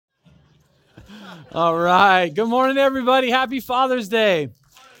All right. Good morning, everybody. Happy Father's Day.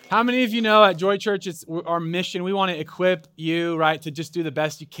 How many of you know at Joy Church, it's our mission. We want to equip you, right, to just do the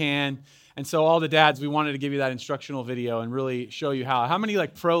best you can. And so all the dads, we wanted to give you that instructional video and really show you how. How many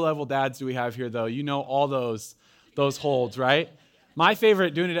like pro-level dads do we have here, though? You know all those holds, right? My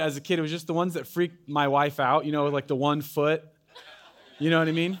favorite doing it as a kid was just the ones that freaked my wife out, like the 1 foot. You know what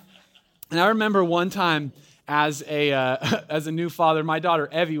I mean? And I remember one time as a new father, my daughter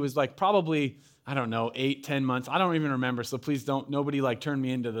Evie was like probably, I don't know, 8, 10 months. I don't even remember, so please nobody like turn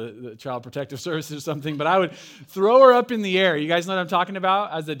me into the Child Protective Services or something, but I would throw her up in the air. You guys know what I'm talking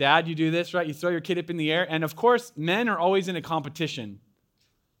about? As a dad, you do this, right? You throw your kid up in the air, and of course, men are always in a competition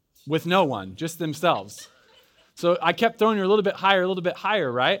with no one, just themselves. So I kept throwing her a little bit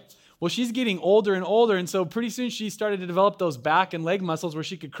higher, right? Well, she's getting older and older, and so pretty soon she started to develop those back and leg muscles where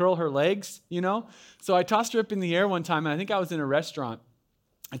she could curl her legs, So I tossed her up in the air one time, and I think I was in a restaurant.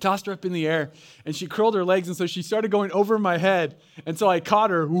 I tossed her up in the air, and she curled her legs, and so she started going over my head. And so I caught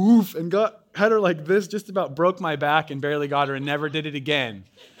her, woof, and had her like this, just about broke my back and barely got her and never did it again.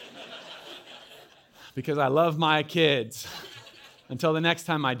 Because I love my kids. Until the next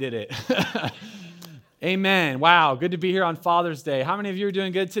time I did it. Amen. Wow, good to be here on Father's Day. How many of you are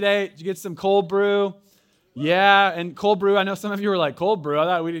doing good today? Did you get some cold brew? Yeah, and cold brew, I know some of you were like, cold brew? I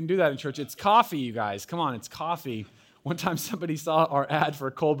thought we didn't do that in church. It's coffee, you guys. Come on, it's coffee. One time somebody saw our ad for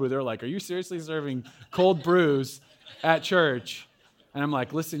cold brew. They were like, are you seriously serving cold brews at church? And I'm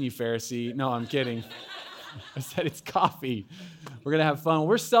like, listen, you Pharisee. No, I'm kidding. I said it's coffee. We're going to have fun.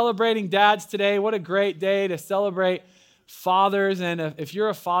 We're celebrating dads today. What a great day to celebrate fathers. And if you're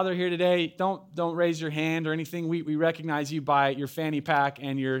a father here today, don't raise your hand or anything. We recognize you by your fanny pack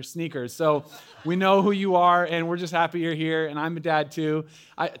and your sneakers. So we know who you are, and we're just happy you're here. And I'm a dad too.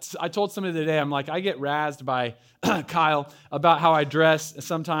 I told somebody today, I'm like, I get razzed by Kyle about how I dress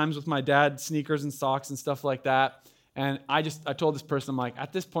sometimes with my dad's sneakers and socks and stuff like that. And I told this person, I'm like,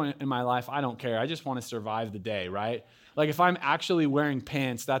 at this point in my life, I don't care. I just want to survive the day, right? Like if I'm actually wearing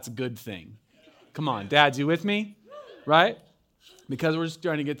pants, that's a good thing. Come on, dads, you with me? Right? Because we're just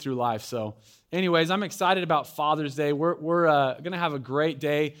trying to get through life. So anyways, I'm excited about Father's Day. We're going to have a great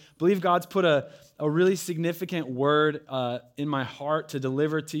day. I believe God's put a really significant word in my heart to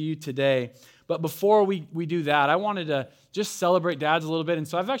deliver to you today. But before we do that, I wanted to just celebrate dads a little bit. And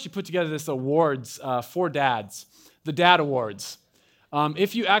so I've actually put together this awards for dads, the Dad Awards.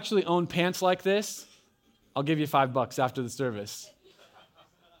 If you actually own pants like this, I'll give you $5 after the service.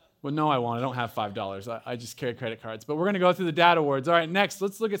 Well, no, I won't. I don't have $5. I just carry credit cards. But we're going to go through the Dad Awards. All right, next,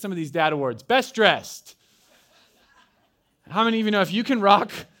 let's look at some of these Dad Awards. Best dressed. How many of you know if you can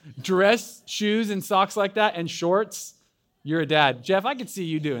rock dress, shoes, and socks like that and shorts, you're a dad? Jeff, I could see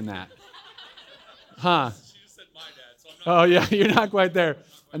you doing that. Huh? She just said my dad, so I'm not. Oh, yeah, you're not quite there.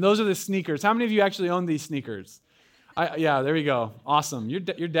 And those are the sneakers. How many of you actually own these sneakers? Yeah, there you go. Awesome. You're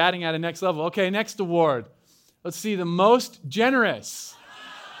dadding at a next level. Okay, next award. Let's see, the most generous.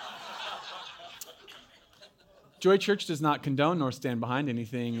 Joy Church does not condone nor stand behind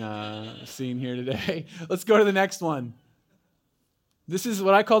anything seen here today. Let's go to the next one. This is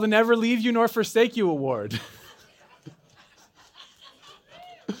what I call the Never Leave You Nor Forsake You Award.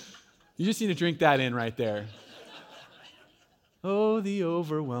 You just need to drink that in right there. Oh, the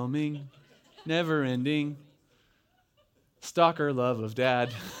overwhelming, never-ending, stalker love of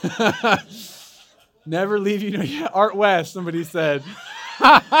Dad. Never leave you. Yeah, Art West, somebody said.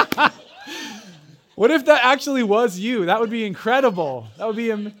 What if that actually was you? That would be incredible. That would be,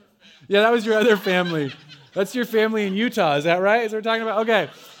 yeah, that was your other family. That's your family in Utah. Is that right? Is that what we're talking about? Okay.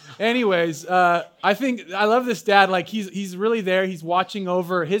 Anyways, I love this dad. Like he's really there. He's watching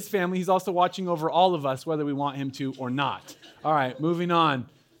over his family. He's also watching over all of us, whether we want him to or not. All right, moving on.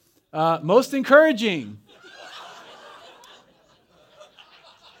 Most encouraging.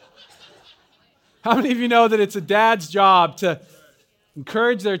 How many of you know that it's a dad's job to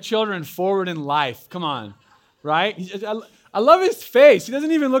encourage their children forward in life? Come on, right? I love his face. He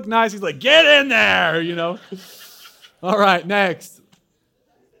doesn't even look nice. He's like, get in there, All right, next.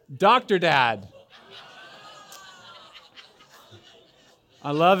 Dr. Dad.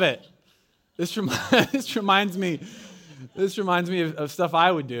 I love it. This reminds me of stuff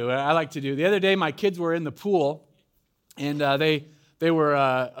I would do. I like to do. The other day, my kids were in the pool, and they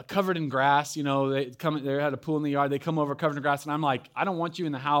were covered in they had a pool in the yard. They come over covered in grass, and I'm like, I don't want you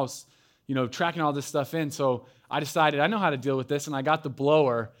in the house, tracking all this stuff in. So I decided I know how to deal with this, and I got the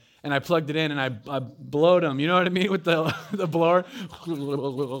blower, and I plugged it in, and I blowed them. You know what I mean with the blower?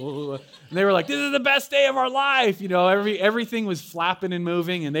 And they were like, this is the best day of our life. Everything was flapping and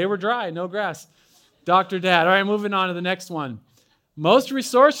moving, and they were dry, no grass. Dr. Dad. All right, moving on to the next one. Most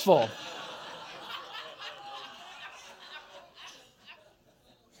resourceful.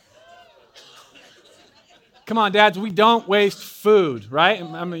 Come on, dads, we don't waste food, right?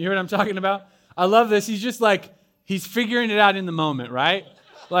 You hear what I'm talking about? I love this. He's just like, he's figuring it out in the moment, right?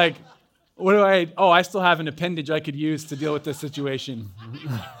 Like, I still have an appendage I could use to deal with this situation.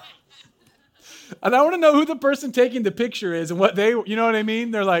 And I want to know who the person taking the picture is and what you know what I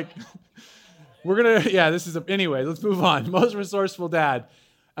mean? They're like, anyway, let's move on. Most resourceful dad.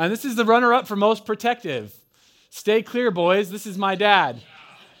 And this is the runner-up for most protective. Stay clear, boys. This is my dad.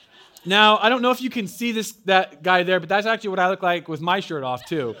 Now, I don't know if you can see that guy there, but that's actually what I look like with my shirt off,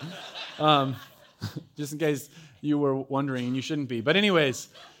 too. Just in case you were wondering, and you shouldn't be. But anyways,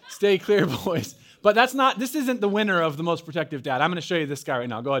 stay clear, boys. But this isn't the winner of the most protective dad. I'm going to show you this guy right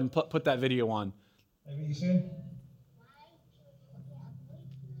now. Go ahead and put that video on. What are you saying?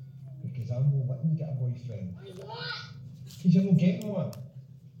 Because I'm not letting you get a boyfriend. Because you're not getting one.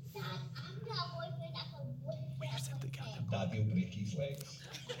 Daddy will break his legs.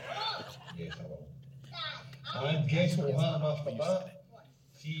 Yes, I will. And guess what will happen after that?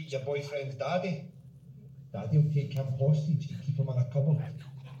 See your boyfriend's daddy. Daddy will take him hostage and keep him in a cupboard.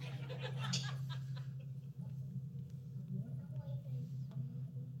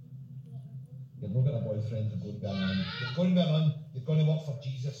 You're not got a boyfriend, you're going to be a nun. You're going to be a nun, you're going to work for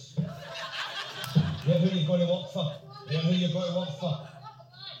Jesus. You're who you're going to work for. You're who you're going to work for.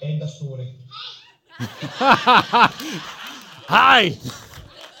 End of story. Hi.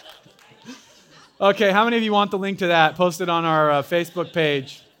 Okay, how many of you want the link to that? Post it on our Facebook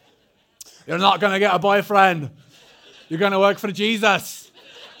page. You're not going to get a boyfriend. You're going to work for Jesus.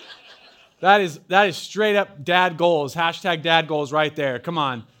 That is straight up dad goals. Hashtag dad goals right there. Come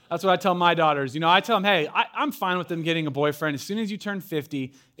on. That's what I tell my daughters. I tell them, hey, I'm fine with them getting a boyfriend. As soon as you turn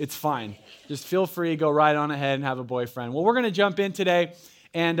 50, it's fine. Just feel free, go right on ahead and have a boyfriend. Well, we're going to jump in today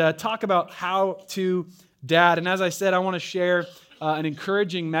and talk about how to dad. And as I said, I want to share an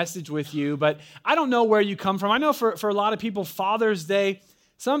encouraging message with you. But I don't know where you come from. I know for a lot of people, Father's Day,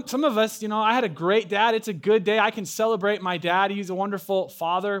 some of us, I had a great dad. It's a good day. I can celebrate my dad. He's a wonderful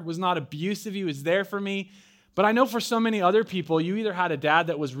father, was not abusive. He was there for me. But I know for so many other people, you either had a dad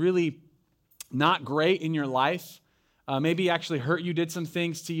that was really not great in your life, maybe actually hurt you, did some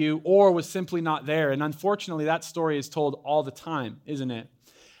things to you, or was simply not there. And unfortunately, that story is told all the time, isn't it?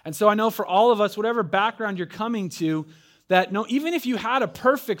 And so I know for all of us, whatever background you're coming to, that even if you had a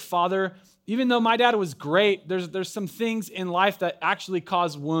perfect father, even though my dad was great, there's some things in life that actually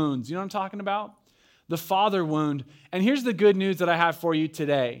cause wounds. You know what I'm talking about? The father wound. And here's the good news that I have for you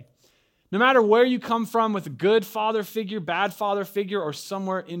today. No matter where you come from with a good father figure, bad father figure, or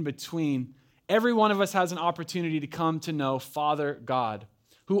somewhere in between, every one of us has an opportunity to come to know Father God,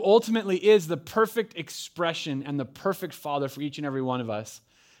 who ultimately is the perfect expression and the perfect father for each and every one of us.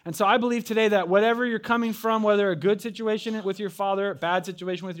 And so I believe today that whatever you're coming from, whether a good situation with your father, a bad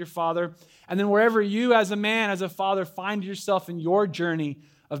situation with your father, and then wherever you as a man, as a father, find yourself in your journey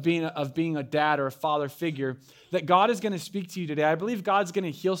of being a dad or a father figure, that God is going to speak to you today. I believe God's going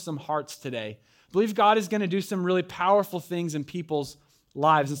to heal some hearts today. I believe God is going to do some really powerful things in people's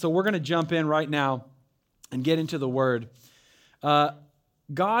lives. And so we're going to jump in right now and get into the Word.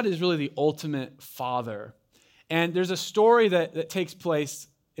 God is really the ultimate father. And there's a story that takes place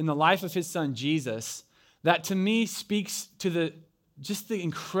in the life of his son Jesus that to me speaks to the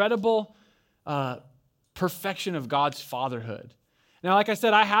incredible perfection of God's fatherhood. Now, like I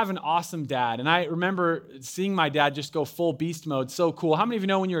said, I have an awesome dad, and I remember seeing my dad just go full beast mode. So cool. How many of you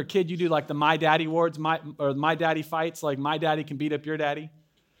know when you're a kid, you do like the My Daddy Awards, My Daddy fights, like my daddy can beat up your daddy,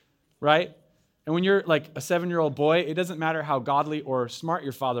 right? And when you're like a 7-year-old boy, it doesn't matter how godly or smart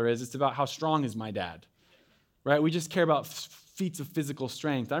your father is. It's about how strong is my dad, right? We just care about feats of physical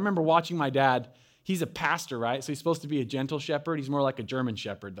strength. I remember watching my dad. He's a pastor, right? So he's supposed to be a gentle shepherd. He's more like a German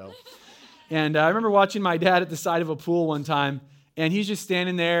shepherd, though. And I remember watching my dad at the side of a pool one time, and he's just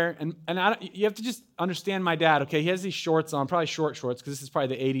standing there, and you have to just understand my dad, okay? He has these shorts on, probably short shorts, because this is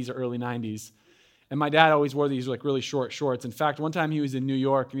probably the 80s or early 90s. And my dad always wore these like really short shorts. In fact, one time he was in New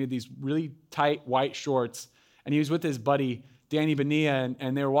York, and he had these really tight white shorts, and he was with his buddy, Danny Bonilla,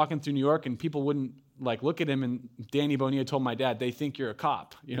 and they were walking through New York, and people wouldn't like look at him, and Danny Bonilla told my dad, they think you're a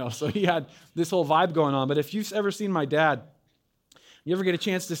cop, So he had this whole vibe going on. But if you've ever seen my dad, you ever get a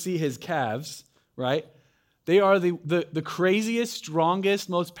chance to see his calves, right? They are the craziest, strongest,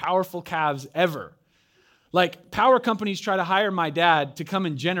 most powerful calves ever. Like, power companies try to hire my dad to come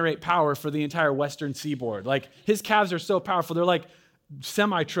and generate power for the entire Western Seaboard. Like, his calves are so powerful. They're like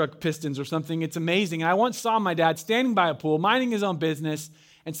semi-truck pistons or something. It's amazing. And I once saw my dad standing by a pool, minding his own business,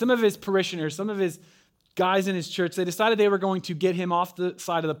 and some of his parishioners, some of his guys in his church, they decided they were going to get him off the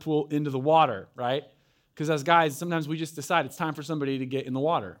side of the pool into the water, right? Because as guys, sometimes we just decide it's time for somebody to get in the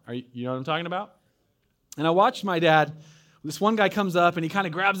water. You know what I'm talking about? And I watched my dad. This one guy comes up and he kind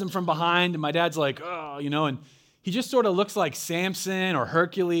of grabs him from behind, and my dad's like, oh, and he just sort of looks like Samson or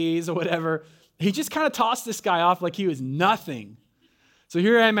Hercules or whatever. He just kind of tossed this guy off like he was nothing. So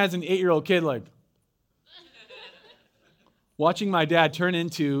here I am as an 8-year-old kid, like, watching my dad turn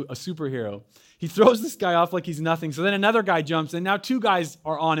into a superhero. He throws this guy off like he's nothing. So then another guy jumps, and now 2 guys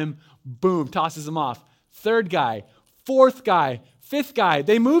are on him. Boom, tosses him off. 3rd guy, 4th guy, 5th guy.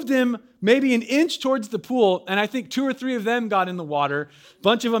 They moved him maybe an inch towards the pool, and I think 2 or 3 of them got in the water. A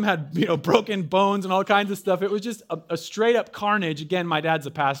bunch of them had, broken bones and all kinds of stuff. It was just a straight up carnage. Again, my dad's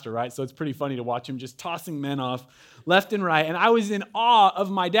a pastor, right? So it's pretty funny to watch him just tossing men off left and right. And I was in awe of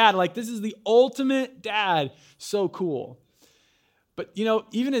my dad. Like, this is the ultimate dad. So cool. But,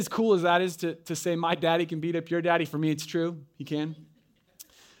 even as cool as that is to say my daddy can beat up your daddy, for me it's true. He can.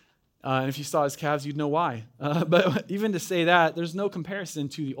 And if you saw his calves, you'd know why. But even to say that, there's no comparison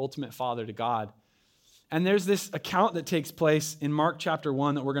to the ultimate father, to God. And there's this account that takes place in Mark chapter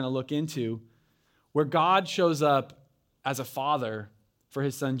 1 that we're going to look into, where God shows up as a father for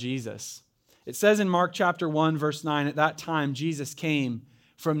his son Jesus. It says in Mark chapter 1, verse 9, at that time Jesus came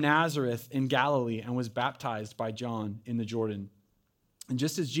from Nazareth in Galilee and was baptized by John in the Jordan. And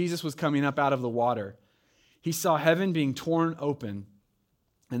just as Jesus was coming up out of the water, he saw heaven being torn open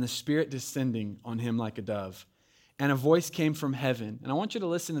and the Spirit descending on him like a dove. And a voice came from heaven. And I want you to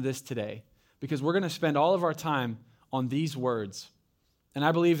listen to this today, because we're going to spend all of our time on these words. And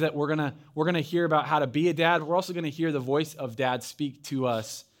I believe that we're going to hear about how to be a dad. We're also going to hear the voice of dad speak to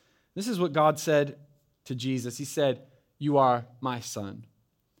us. This is what God said to Jesus. He said, "You are my son,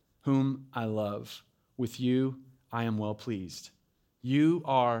 whom I love. With you I am well pleased." You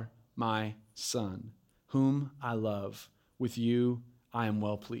are my son, whom I love. With you I am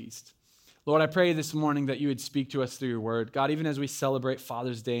well pleased. Lord, I pray this morning that you would speak to us through your word. God, even as we celebrate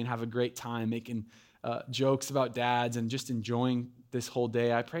Father's Day and have a great time making jokes about dads and just enjoying this whole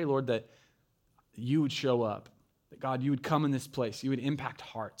day, I pray, Lord, that you would show up, that God, you would come in this place, you would impact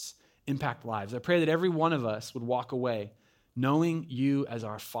hearts, impact lives. I pray that every one of us would walk away knowing you as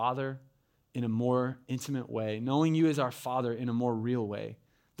our Father in a more intimate way, knowing you as our Father in a more real way,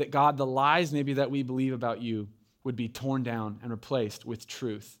 that God, the lies maybe that we believe about you would be torn down and replaced with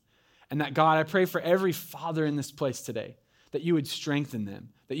truth. And that, God, I pray for every father in this place today, that you would strengthen them,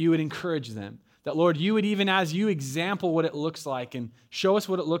 that you would encourage them, that, Lord, you would, even as you example what it looks like and show us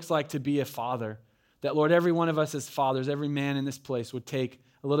what it looks like to be a father, that, Lord, every one of us as fathers, every man in this place would take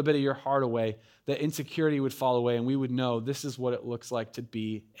a little bit of your heart away, that insecurity would fall away, and we would know this is what it looks like to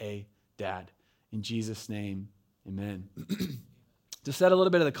be a dad. In Jesus' name, amen. To set a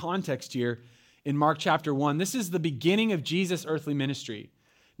little bit of the context here, in Mark chapter 1, this is the beginning of Jesus' earthly ministry.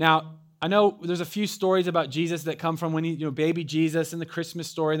 Now, I know there's a few stories about Jesus that come from when he, baby Jesus and the Christmas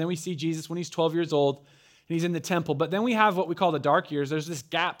story, and then we see Jesus when he's 12 years old, and he's in the temple. But then we have what we call the dark years. There's this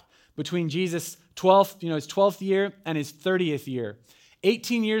gap between Jesus' 12th, his 12th year and his 30th year.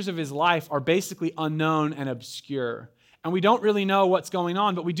 18 years of his life are basically unknown and obscure. And we don't really know what's going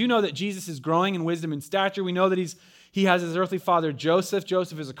on, but we do know that Jesus is growing in wisdom and stature. We know that he has his earthly father, Joseph.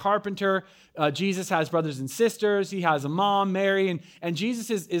 Joseph is a carpenter. Jesus has brothers and sisters. He has a mom, Mary, and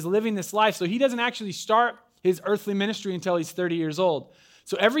Jesus is living this life. So he doesn't actually start his earthly ministry until he's 30 years old.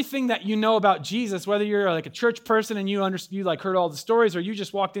 So everything that you know about Jesus, whether you're like a church person and you heard all the stories, or you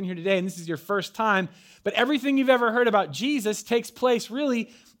just walked in here today and this is your first time, but everything you've ever heard about Jesus takes place really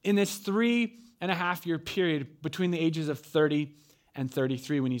in this 3.5-year period between the ages of 30 and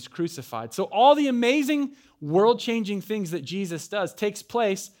 33 when he's crucified. So all the amazing world-changing things that Jesus does takes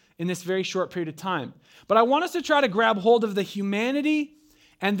place in this very short period of time. But I want us to try to grab hold of the humanity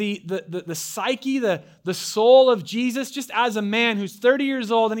and the psyche, the soul of Jesus, just as a man who's 30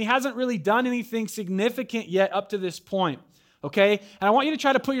 years old and he hasn't really done anything significant yet up to this point, okay? And I want you to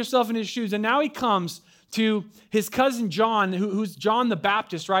try to put yourself in his shoes. And now he comes to his cousin John, who's John the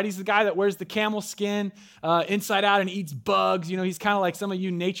Baptist, right? He's the guy that wears the camel skin inside out and eats bugs. He's kind of like some of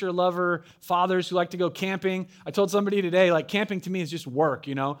you nature lover fathers who like to go camping. I told somebody today, like, camping to me is just work,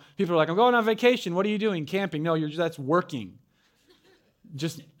 People are like, I'm going on vacation. What are you doing? Camping. No, that's working.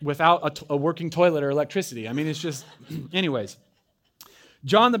 Just without a working toilet or electricity. I mean, it's just, anyways.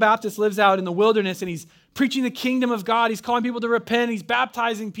 John the Baptist lives out in the wilderness and he's preaching the kingdom of God. He's calling people to repent. He's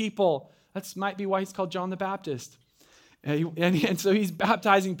baptizing people. That might be why he's called John the Baptist. And so he's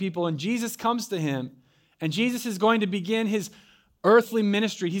baptizing people, and Jesus comes to him, and Jesus is going to begin his earthly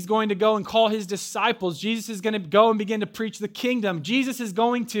ministry. He's going to go and call his disciples. Jesus is going to go and begin to preach the kingdom. Jesus is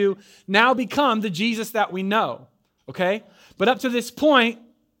going to now become the Jesus that we know, okay? But up to this point,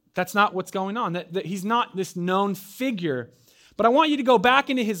 that's not what's going on. That he's not this known figure. But I want you to go back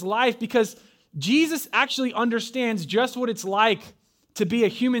into his life, because Jesus actually understands just what it's like to be a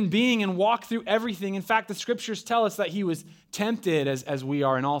human being and walk through everything. In fact, the scriptures tell us that he was tempted as we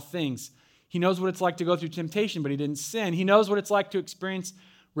are in all things. He knows what it's like to go through temptation, but he didn't sin. He knows what it's like to experience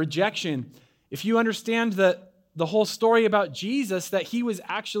rejection. If you understand the whole story about Jesus, that he was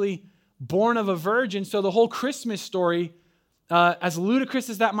actually born of a virgin, so the whole Christmas story, as ludicrous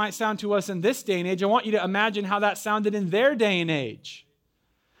as that might sound to us in this day and age, I want you to imagine how that sounded in their day and age.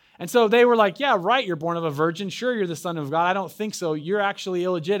 And so they were like, yeah, right, you're born of a virgin. Sure, you're the Son of God. I don't think so. You're actually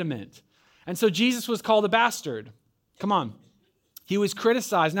illegitimate. And so Jesus was called a bastard. Come on. He was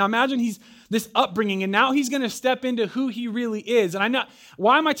criticized. Now imagine he's this upbringing, and now he's going to step into who he really is. And I know,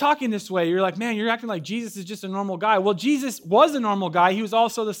 why am I talking this way? You're like, man, you're acting like Jesus is just a normal guy. Well, Jesus was a normal guy. He was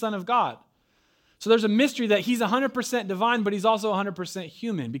also the Son of God. So there's a mystery that he's 100% divine, but he's also 100%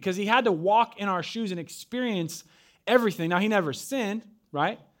 human, because he had to walk in our shoes and experience everything. Now, he never sinned,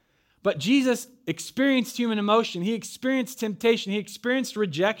 right? But Jesus experienced human emotion. He experienced temptation. He experienced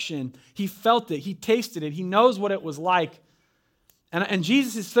rejection. He felt it. He tasted it. He knows what it was like. And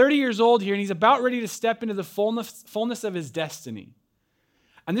Jesus is 30 years old here, and he's about ready to step into the fullness of his destiny.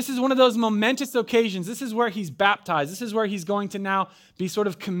 And this is one of those momentous occasions. This is where he's baptized. This is where he's going to now be sort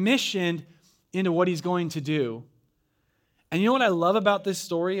of commissioned into what he's going to do. And you know what I love about this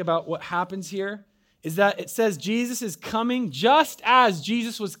story, about what happens here, is that it says Jesus is coming just as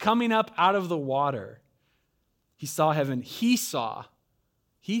Jesus was coming up out of the water. He saw heaven. He saw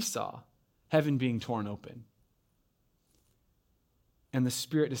heaven being torn open, and the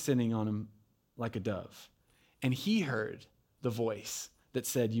Spirit descending on him like a dove. And he heard the voice that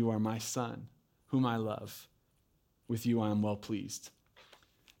said, "You are my Son, whom I love. With you I am well pleased."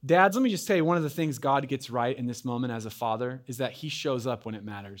 Dads, let me just tell you, one of the things God gets right in this moment as a father is that he shows up when it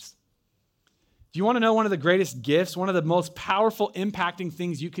matters. Do you want to know one of the greatest gifts, one of the most powerful, impacting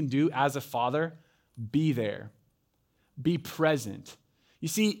things you can do as a father? Be there. Be present. You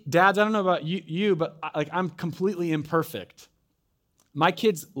see, dads, I don't know about you, but I'm completely imperfect. My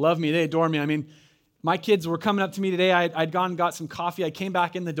kids love me. They adore me. I mean, my kids were coming up to me today. I'd gone and got some coffee. I came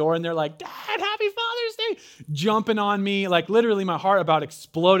back in the door, and they're like, "Dad, happy Father's Day," jumping on me. Like, literally, my heart about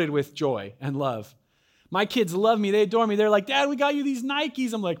exploded with joy and love. My kids love me. They adore me. They're like, "Dad, we got you these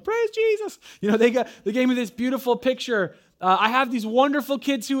Nikes." I'm like, "Praise Jesus." You know, they gave me this beautiful picture. I have these wonderful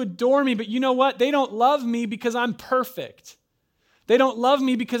kids who adore me, but you know what? They don't love me because I'm perfect. They don't love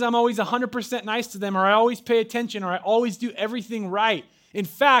me because I'm always 100% nice to them, or I always pay attention, or I always do everything right. In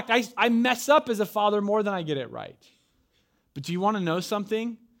fact, I mess up as a father more than I get it right. But do you want to know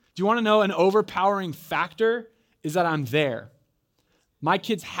something? Do you want to know an overpowering factor? Is that I'm there. My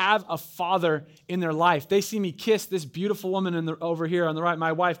kids have a father in their life. They see me kiss this beautiful woman over here on the right,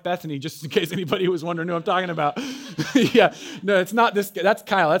 my wife, Bethany, just in case anybody was wondering who I'm talking about. Yeah, no, it's not this guy. That's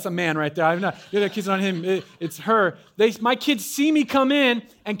Kyle. That's a man right there. I'm not kissing on him. It's her. My kids see me come in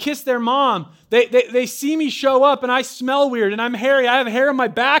and kiss their mom. They see me show up, and I smell weird, and I'm hairy. I have hair on my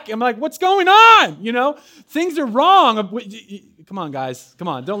back. I'm like, what's going on? You know, things are wrong. Come on, guys. Come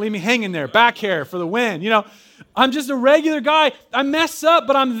on. Don't leave me hanging there. Back hair for the win. You know, I'm just a regular guy. I mess up,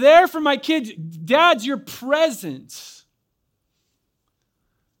 but I'm there for my kids. Dads, your presence.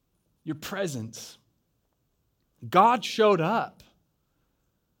 Your presence. God showed up.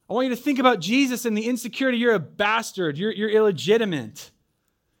 I want you to think about Jesus and the insecurity. You're a bastard. You're illegitimate.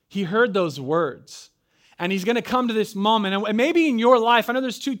 He heard those words. And he's going to come to this moment. And maybe in your life, I know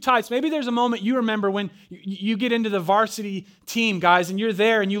there's two types. Maybe there's a moment you remember when you get into the varsity team, guys, and you're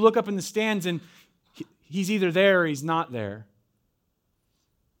there and you look up in the stands and he's either there or he's not there.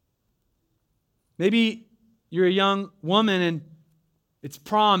 Maybe you're a young woman and it's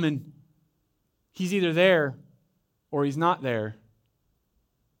prom and he's either there or he's not there.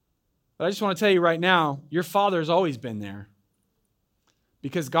 But I just want to tell you right now, your father's always been there.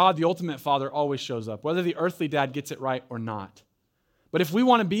 Because God, the ultimate Father, always shows up, whether the earthly dad gets it right or not. But if we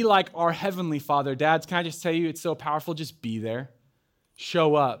want to be like our heavenly Father, dads, can I just tell you, it's so powerful, just be there.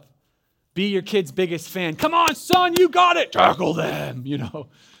 Show up. Be your kid's biggest fan. Come on, son, you got it. Tackle them, you know.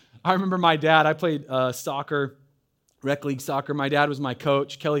 I remember my dad, I played soccer, rec league soccer. My dad was my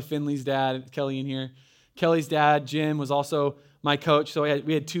coach, Kelly Finley's dad, Kelly in here. Kelly's dad, Jim, was also my coach. So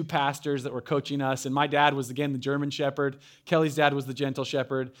we had two pastors that were coaching us. And my dad was, again, the German shepherd. Kelly's dad was the gentle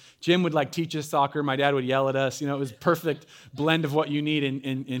shepherd. Jim would teach us soccer. My dad would yell at us. You know, it was a perfect blend of what you need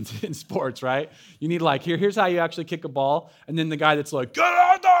in sports, right? You need here's how you actually kick a ball. And then the guy that's like, get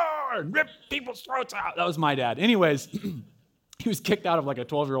out there and rip people's throats out. That was my dad. Anyways, he was kicked out of a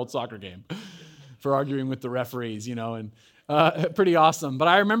 12-year-old soccer game for arguing with the referees, you know, and pretty awesome. But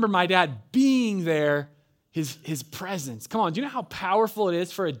I remember my dad being there his presence. Come on, do you know how powerful it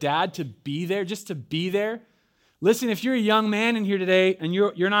is for a dad to be there, just to be there? Listen, if you're a young man in here today and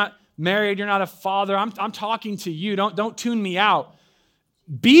you're not married, you're not a father, I'm talking to you. Don't tune me out.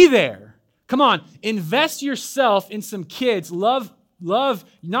 Be there. Come on, invest yourself in some kids. Love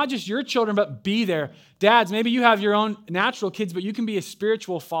not just your children, but be there. Dads, maybe you have your own natural kids, but you can be a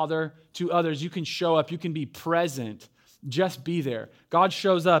spiritual father to others. You can show up. You can be present. Just be there. God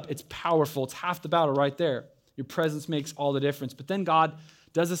shows up. It's powerful. It's half the battle right there. Your presence makes all the difference. But then God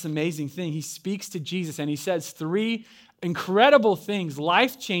does this amazing thing. He speaks to Jesus and he says 3 incredible things,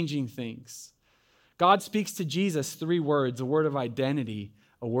 life-changing things. God speaks to Jesus 3 words, a word of identity,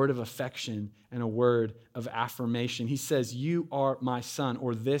 a word of affection, and a word of affirmation. He says, "You are my son,"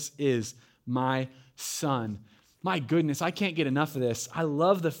 or "This is my son." My goodness, I can't get enough of this. I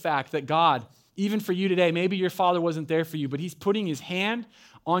love the fact that God, even for you today, maybe your father wasn't there for you, but he's putting his hand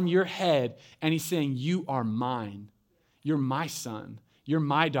on your head and he's saying, "You are mine. You're my son. You're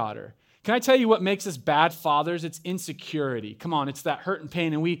my daughter." Can I tell you what makes us bad fathers? It's insecurity. Come on, it's that hurt and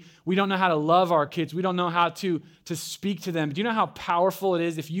pain, and we don't know how to love our kids. We don't know how to speak to them. Do you know how powerful it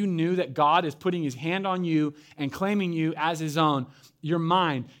is if you knew that God is putting his hand on you and claiming you as his own? You're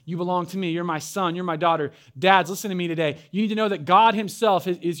mine. You belong to me. You're my son. You're my daughter. Dads, listen to me today. You need to know that God himself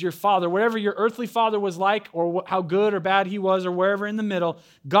is your father. Whatever your earthly father was like, or how good or bad he was, or wherever in the middle,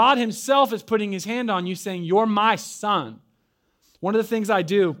 God himself is putting his hand on you saying, "You're my son." One of the things I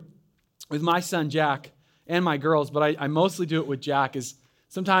do with my son, Jack, and my girls, but I mostly do it with Jack, is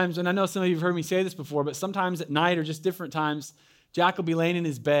sometimes, and I know some of you have heard me say this before, but sometimes at night or just different times, Jack will be laying in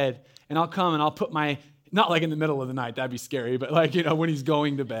his bed, and I'll come and I'll put my, not like in the middle of the night, that'd be scary, but like, when he's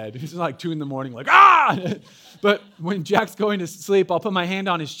going to bed. It's like 2 a.m, like, ah! But when Jack's going to sleep, I'll put my hand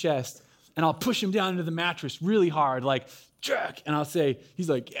on his chest, and I'll push him down into the mattress really hard, like, Jack, and I'll say, he's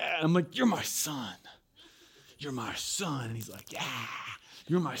like, yeah, and I'm like, "You're my son. You're my son." And he's like, "Yeah,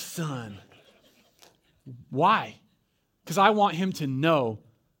 you're my son." Why? Because I want him to know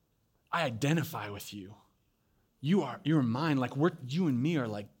I identify with you. You're mine. Like you and me are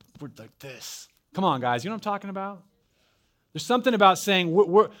like, we're like this. Come on, guys. You know what I'm talking about? There's something about saying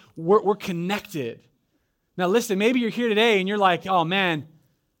we're connected. Now listen, maybe you're here today and you're like, "Oh man,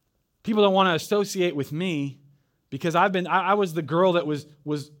 people don't want to associate with me because I was the girl that was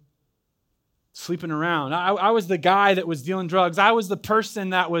sleeping around. I was the guy that was dealing drugs. I was the person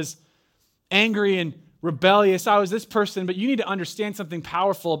that was angry and rebellious. I was this person." But you need to understand something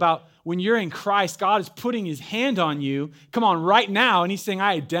powerful about when you're in Christ. God is putting his hand on you, come on, right now, and he's saying,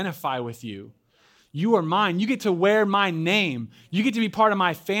 "I identify with you. You are mine. You get to wear my name. You get to be part of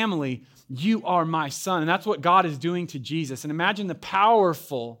my family. You are my son." And that's what God is doing to Jesus. And imagine the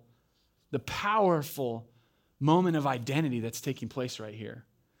powerful moment of identity that's taking place right here.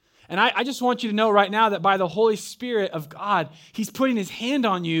 And I just want you to know right now that by the Holy Spirit of God, he's putting his hand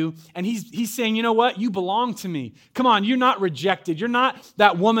on you and he's saying, "You know what? You belong to me. Come on, you're not rejected. You're not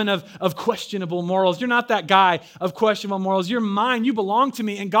that woman of questionable morals. You're not that guy of questionable morals. You're mine. You belong to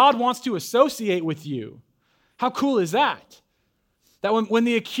me." And God wants to associate with you. How cool is that? That when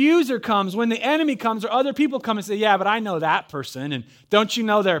the accuser comes, when the enemy comes, or other people come and say, "Yeah, but I know that person, and don't you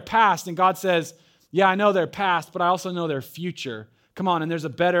know their past?" And God says, "Yeah, I know their past, but I also know their future. Come on, and there's a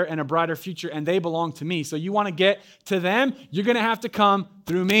better and a brighter future, and they belong to me. So you want to get to them, you're going to have to come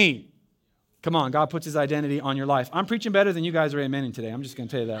through me." Come on, God puts his identity on your life. I'm preaching better than you guys are amening today. I'm just going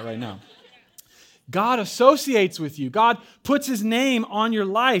to tell you that right now. God associates with you. God puts his name on your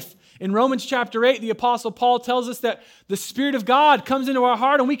life. In Romans chapter 8, the Apostle Paul tells us that the Spirit of God comes into our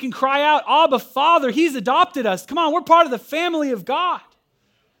heart and we can cry out, "Abba, Father." He's adopted us. Come on, we're part of the family of God.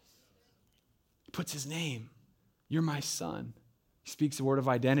 He puts his name. You're my son. He speaks a word of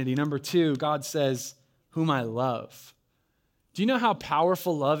identity. Number 2, God says, "Whom I love." Do you know how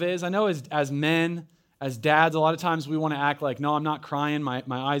powerful love is? I know as men, as dads, a lot of times we want to act like, "No, I'm not crying. My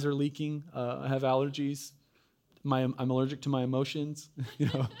eyes are leaking. I have allergies. I'm allergic to my emotions."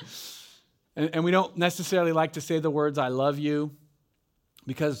 And we don't necessarily like to say the words, "I love you,"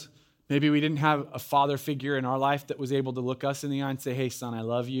 because maybe we didn't have a father figure in our life that was able to look us in the eye and say, "Hey, son, I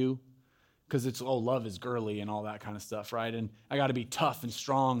love you." Because it's, love is girly and all that kind of stuff, right? And I got to be tough and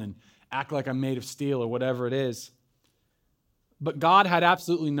strong and act like I'm made of steel or whatever it is. But God had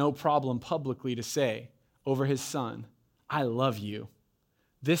absolutely no problem publicly to say over his son, "I love you.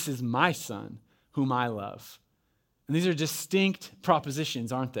 This is my son whom I love." And these are distinct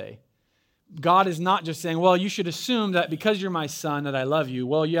propositions, aren't they? God is not just saying, "Well, you should assume that because you're my son that I love you.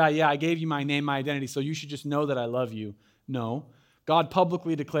 Well, yeah, I gave you my name, my identity, so you should just know that I love you." No. God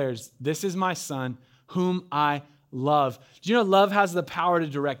publicly declares, "This is my son whom I love." Do you know love has the power to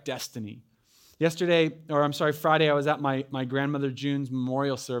direct destiny? Friday, I was at my grandmother June's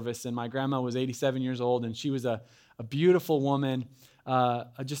memorial service, and my grandma was 87 years old, and she was a beautiful woman,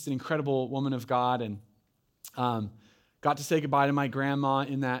 just an incredible woman of God, and got to say goodbye to my grandma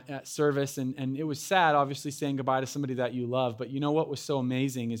in that service, and it was sad, obviously, saying goodbye to somebody that you love, but you know what was so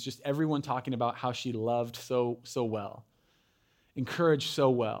amazing is just everyone talking about how she loved so well, encouraged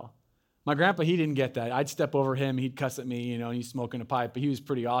so well. My grandpa, he didn't get that. I'd step over him, he'd cuss at me, and he's smoking a pipe, but he was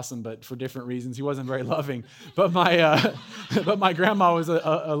pretty awesome, but for different reasons. He wasn't very loving. But my grandma was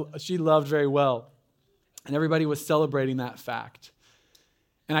she loved very well. And everybody was celebrating that fact.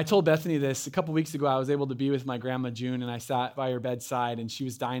 And I told Bethany this. A couple weeks ago, I was able to be with my grandma June, and I sat by her bedside, and she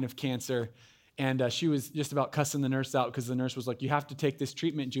was dying of cancer. And she was just about cussing the nurse out because the nurse was like, "You have to take this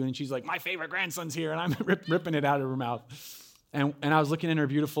treatment, June." And she's like, "My favorite grandson's here." And I'm ripping it out of her mouth. And I was looking in her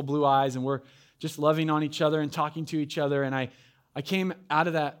beautiful blue eyes, and we're just loving on each other and talking to each other. And I came out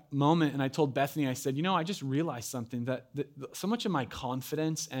of that moment, and I told Bethany, I said, I just realized something, that so much of my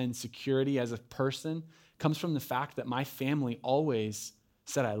confidence and security as a person comes from the fact that my family always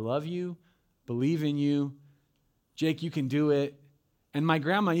said, "I love you, believe in you, Jake, you can do it." And my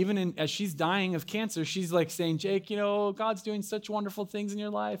grandma, even as she's dying of cancer, she's like saying, "Jake, God's doing such wonderful things in your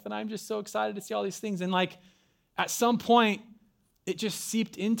life, and I'm just so excited to see all these things." And at some point, it just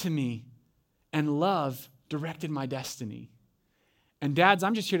seeped into me, and love directed my destiny. And dads,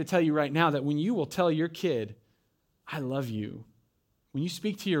 I'm just here to tell you right now that when you will tell your kid, "I love you," when you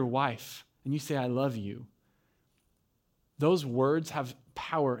speak to your wife and you say, "I love you," those words have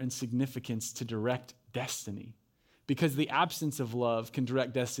power and significance to direct destiny, because the absence of love can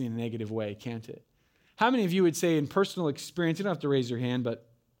direct destiny in a negative way, can't it? How many of you would say in personal experience, you don't have to raise your hand, but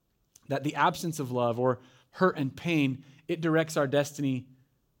that the absence of love or hurt and pain, it directs our destiny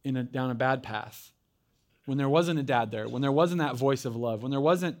down a bad path? When there wasn't a dad there, when there wasn't that voice of love, when there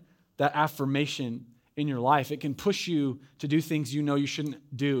wasn't that affirmation in your life, it can push you to do things you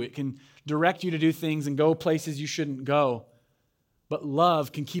shouldn't do. It can direct you to do things and go places you shouldn't go. But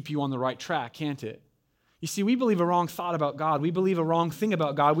love can keep you on the right track, can't it? You see, we believe a wrong thought about God. We believe a wrong thing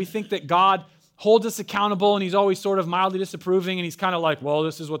about God. We think that God holds us accountable, and he's always sort of mildly disapproving, and he's kind of like, "Well,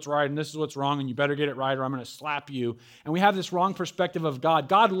 this is what's right and this is what's wrong, and you better get it right or I'm going to slap you." And we have this wrong perspective of God.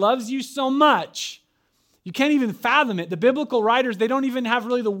 God loves you so much, you can't even fathom it. The biblical writers, they don't even have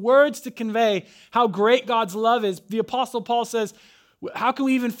really the words to convey how great God's love is. The Apostle Paul says, how can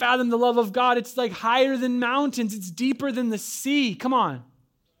we even fathom the love of God? It's like higher than mountains. It's deeper than the sea. Come on.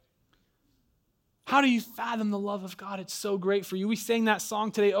 How do you fathom the love of God? It's so great for you. We sang that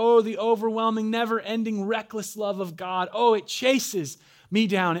song today. Oh, the overwhelming, never-ending, reckless love of God. Oh, it chases me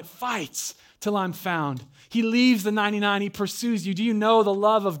down. It fights till I'm found. He leaves the 99. He pursues you. Do you know the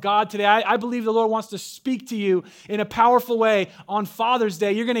love of God today? I believe the Lord wants to speak to you in a powerful way on Father's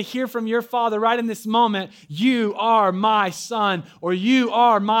Day. You're going to hear from your Father right in this moment. "You are my son," or "You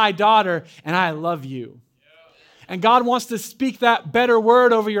are my daughter, and I love you." And God wants to speak that better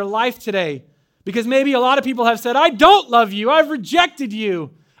word over your life today. Because maybe a lot of people have said, "I don't love you. I've rejected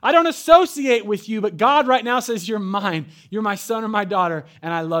you. I don't associate with you." But God right now says, "You're mine. You're my son or my daughter,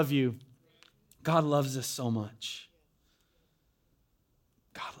 and I love you." God loves us so much.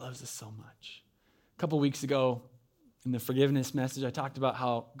 God loves us so much. A couple weeks ago, in the forgiveness message, I talked about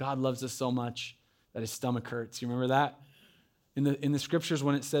how God loves us so much that his stomach hurts. You remember that? In the scriptures,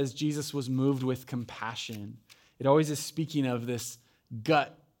 when it says Jesus was moved with compassion, it always is speaking of this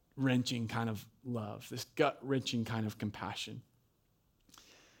gut-wrenching kind of love, this gut-wrenching kind of compassion.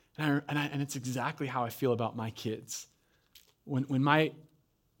 And it's exactly how I feel about my kids. When my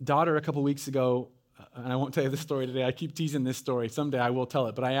daughter a couple weeks ago, and I won't tell you the story today, I keep teasing this story. Someday I will tell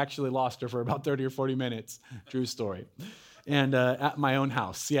it, but I actually lost her for about 30 or 40 minutes. True story. And at my own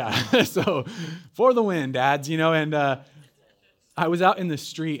house, yeah. So for the win, dads, and I was out in the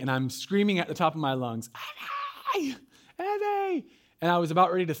street, and I'm screaming at the top of my lungs, "Evie! Evie!" And I was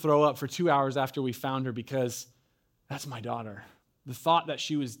about ready to throw up for 2 hours after we found her, because that's my daughter. The thought that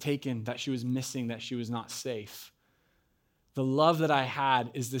she was taken, that she was missing, that she was not safe. The love that I had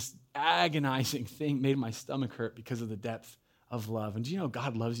is this agonizing thing, made my stomach hurt because of the depth of love. And do you know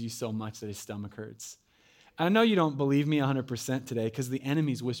God loves you so much that his stomach hurts? And I know you don't believe me 100% today, because the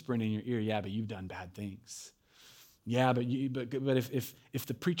enemy's whispering in your ear, "Yeah, but you've done bad things. Yeah, but if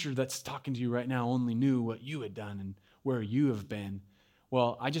the preacher that's talking to you right now only knew what you had done and where you have been."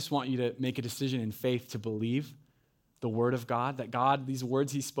 Well, I just want you to make a decision in faith to believe the word of God, that God, these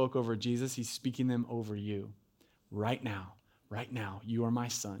words he spoke over Jesus, he's speaking them over you right now. Right now, you are my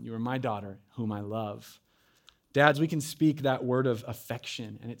son, you are my daughter, whom I love. Dads, we can speak that word of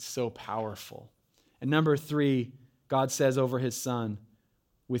affection, and it's so powerful. And number 3, God says over his son,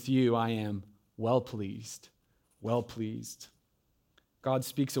 "With you I am well pleased, well pleased. God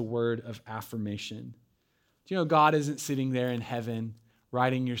speaks a word of affirmation. Do you know God isn't sitting there in heaven,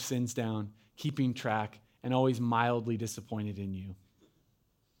 writing your sins down, keeping track, and always mildly disappointed in you?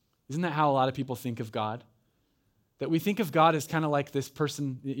 Isn't that how a lot of people think of God? That we think of God as kind of like this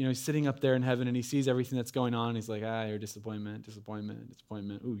person, he's sitting up there in heaven and he sees everything that's going on. And he's like, you're disappointment, disappointment,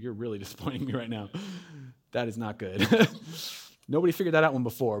 disappointment. Ooh, you're really disappointing me right now. That is not good. Nobody figured that out one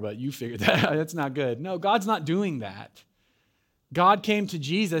before, but you figured that out. That's not good. No, God's not doing that. God came to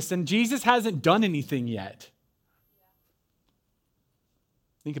Jesus, and Jesus hasn't done anything yet.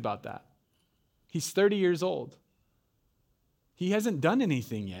 Think about that. He's 30 years old. He hasn't done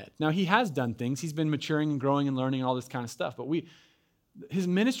anything yet. Now, he has done things. He's been maturing and growing and learning and all this kind of stuff, but his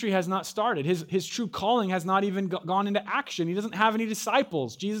ministry has not started. His true calling has not even gone into action. He doesn't have any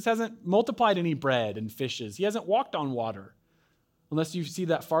disciples. Jesus hasn't multiplied any bread and fishes. He hasn't walked on water. Unless you see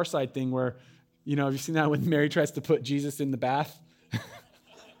that Far Side thing where, have you seen that when Mary tries to put Jesus in the bath?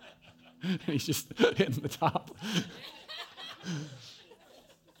 He's just hitting the top.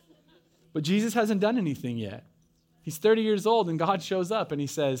 But Jesus hasn't done anything yet. He's 30 years old, and God shows up and he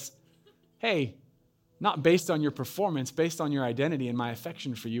says, hey, not based on your performance, based on your identity and my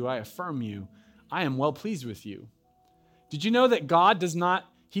affection for you, I affirm you. I am well pleased with you. Did you know that God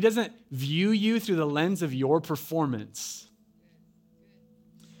doesn't view you through the lens of your performance?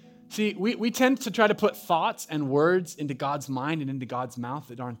 See, we tend to try to put thoughts and words into God's mind and into God's mouth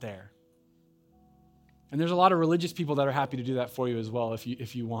that aren't there. And there's a lot of religious people that are happy to do that for you as well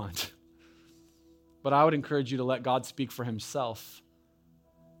if you want. But I would encourage you to let God speak for himself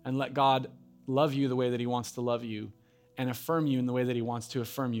and let God love you the way that he wants to love you and affirm you in the way that he wants to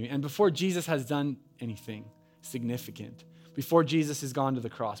affirm you. And before Jesus has done anything significant, before Jesus has gone to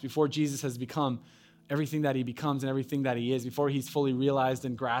the cross, before Jesus has become everything that he becomes and everything that he is, before he's fully realized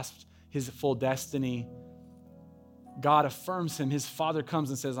and grasped his full destiny, God affirms him. His Father comes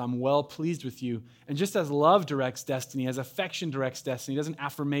and says, I'm well pleased with you. And just as love directs destiny, as affection directs destiny, doesn't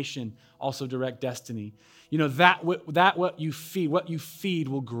affirmation also direct destiny? What you feed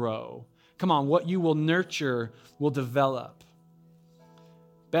will grow. Come on, what you will nurture will develop.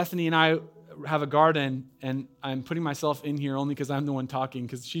 Bethany and I have a garden, and I'm putting myself in here only because I'm the one talking,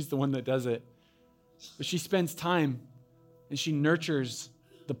 because she's the one that does it. But she spends time and she nurtures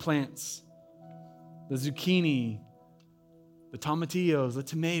the plants, the zucchini, the tomatillos, the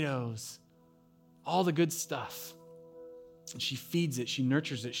tomatoes, all the good stuff. And she feeds it, she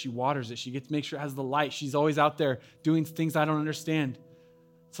nurtures it, she waters it, she gets to make sure it has the light. She's always out there doing things I don't understand.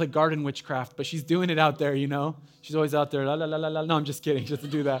 It's like garden witchcraft, but she's doing it out there, She's always out there, la, la, la, la, la. No, I'm just kidding. She doesn't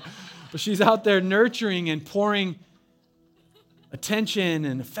do that. But she's out there nurturing and pouring attention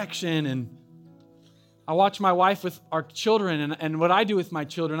and affection. And I watch my wife with our children, and what I do with my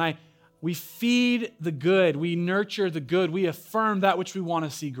children, we feed the good. We nurture the good. We affirm that which we want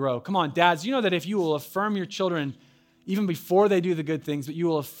to see grow. Come on, dads, you know that if you will affirm your children even before they do the good things, but you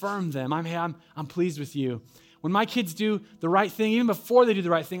will affirm them. I'm pleased with you. When my kids do the right thing, even before they do the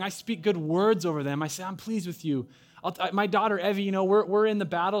right thing, I speak good words over them. I say, I'm pleased with you. My daughter, Evie, we're in the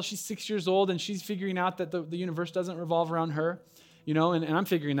battle. She's 6 years old, and she's figuring out that the universe doesn't revolve around her, and I'm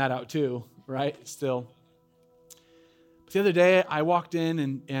figuring that out too, right? Still. But the other day, I walked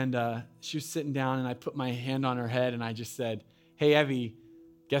in, and she was sitting down, and I put my hand on her head, and I just said, hey, Evie,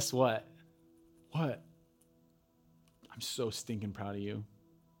 guess what? What? I'm so stinking proud of you.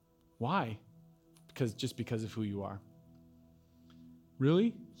 Why? Because of who you are.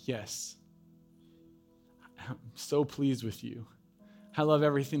 Really? Yes. I'm so pleased with you. I love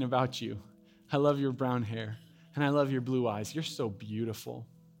everything about you. I love your brown hair, and I love your blue eyes. You're so beautiful.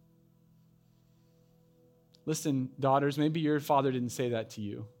 Listen, daughters, maybe your father didn't say that to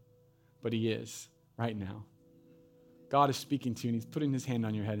you, but he is right now. God is speaking to you, and he's putting his hand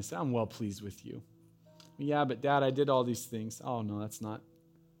on your head and saying, I'm well pleased with you. Yeah, but Dad, I did all these things. Oh, no, that's not.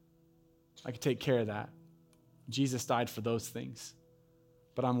 I could take care of that. Jesus died for those things,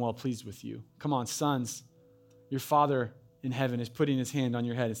 but I'm well pleased with you. Come on, sons. Your Father in heaven is putting his hand on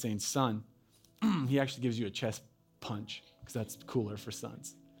your head and saying, son, he actually gives you a chest punch because that's cooler for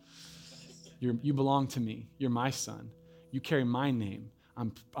sons. You belong to me. You're my son. You carry my name.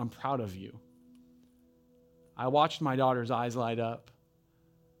 I'm proud of you. I watched my daughter's eyes light up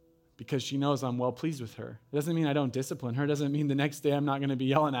because she knows I'm well pleased with her. It doesn't mean I don't discipline her. It doesn't mean the next day I'm not going to be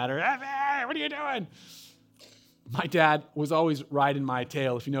yelling at her, Evie, what are you doing? My dad was always riding my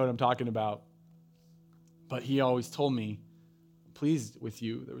tail, if you know what I'm talking about. But he always told me, pleased with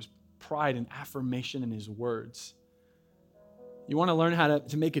you. There was pride and affirmation in his words. You want to learn how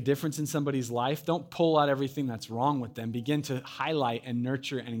to make a difference in somebody's life? Don't pull out everything that's wrong with them. Begin to highlight and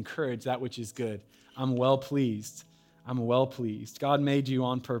nurture and encourage that which is good. I'm well pleased. I'm well pleased. God made you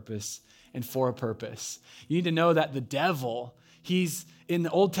on purpose and for a purpose. You need to know that the devil, he's in the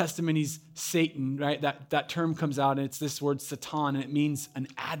Old Testament, he's Satan, right? That term comes out, and it's this word Satan, and it means an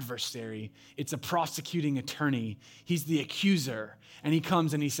adversary. It's a prosecuting attorney. He's the accuser, and he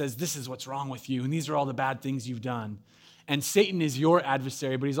comes and he says, this is what's wrong with you, and these are all the bad things you've done. And Satan is your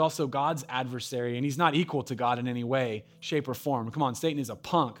adversary, but he's also God's adversary, and he's not equal to God in any way, shape, or form. Come on, Satan is a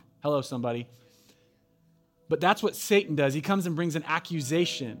punk. Hello, somebody. But that's what Satan does. He comes and brings an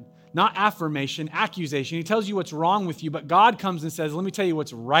accusation. Not affirmation, accusation. He tells you what's wrong with you, but God comes and says, let me tell you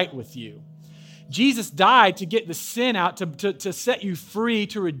what's right with you. Jesus died to get the sin out, to set you free,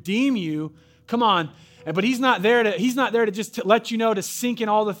 to redeem you. Come on. But he's not there to just let you know, to sink in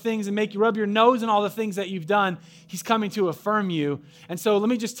all the things and make you rub your nose in all the things that you've done. He's coming to affirm you. And so let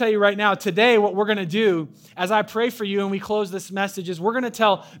me just tell you right now, today what we're going to do as I pray for you and we close this message is we're going to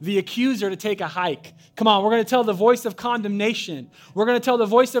tell the accuser to take a hike. Come on, we're going to tell the voice of condemnation. We're going to tell the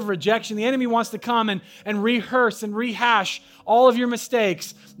voice of rejection. The enemy wants to come and rehearse and rehash all of your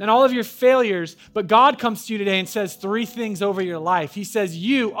mistakes and all of your failures. But God comes to you today and says 3 things over your life. He says,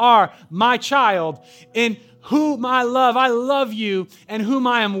 you are my child, in whom I love you, and whom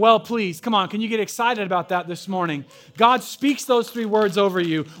I am well pleased. Come on, can you get excited about that this morning? God speaks those 3 words over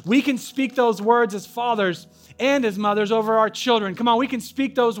you. We can speak those words as fathers and as mothers over our children. Come on, we can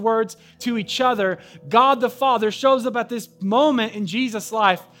speak those words to each other. God the Father shows up at this moment in Jesus'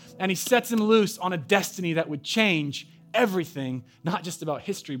 life, and he sets him loose on a destiny that would change everything, not just about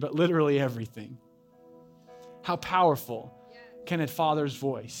history, but literally everything. How powerful can a father's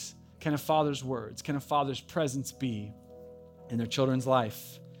voice, can a father's words, can a father's presence be in their children's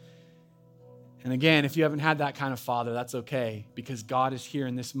life? And again, if you haven't had that kind of father, that's okay, because God is here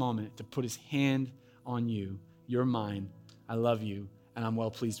in this moment to put his hand on you. You're mine. I love you, and I'm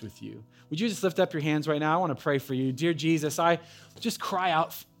well pleased with you. Would you just lift up your hands right now? I want to pray for you. Dear Jesus, I just cry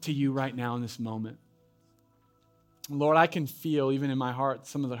out to you right now in this moment. Lord, I can feel even in my heart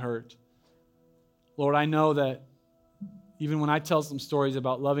some of the hurt. Lord, I know that even when I tell some stories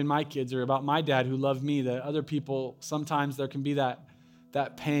about loving my kids or about my dad who loved me, that other people, sometimes there can be that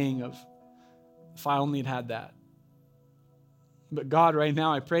pang of, if I only had that. But God, right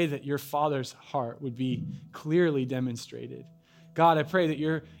now, I pray that your Father's heart would be clearly demonstrated. God, I pray that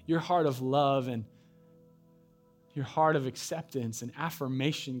your heart of love and your heart of acceptance and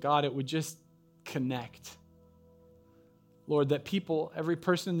affirmation, God, it would just connect. Lord, that people, every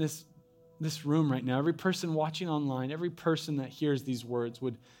person in this room right now, every person watching online, every person that hears these words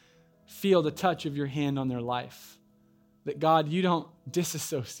would feel the touch of your hand on their life. That God, you don't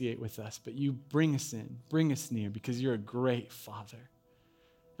disassociate with us, but you bring us in, bring us near, because you're a great Father.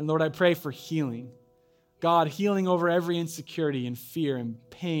 And Lord, I pray for healing. God, healing over every insecurity and fear and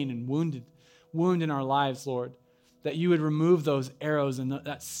pain and wound in our lives, Lord. That you would remove those arrows and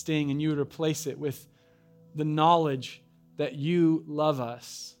that sting, and you would replace it with the knowledge that you love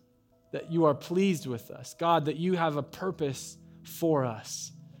us, that you are pleased with us. God, that you have a purpose for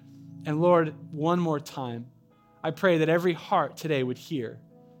us. And Lord, one more time, I pray that every heart today would hear,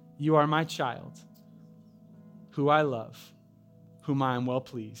 you are my child, who I love, whom I am well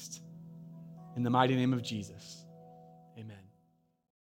pleased. In the mighty name of Jesus.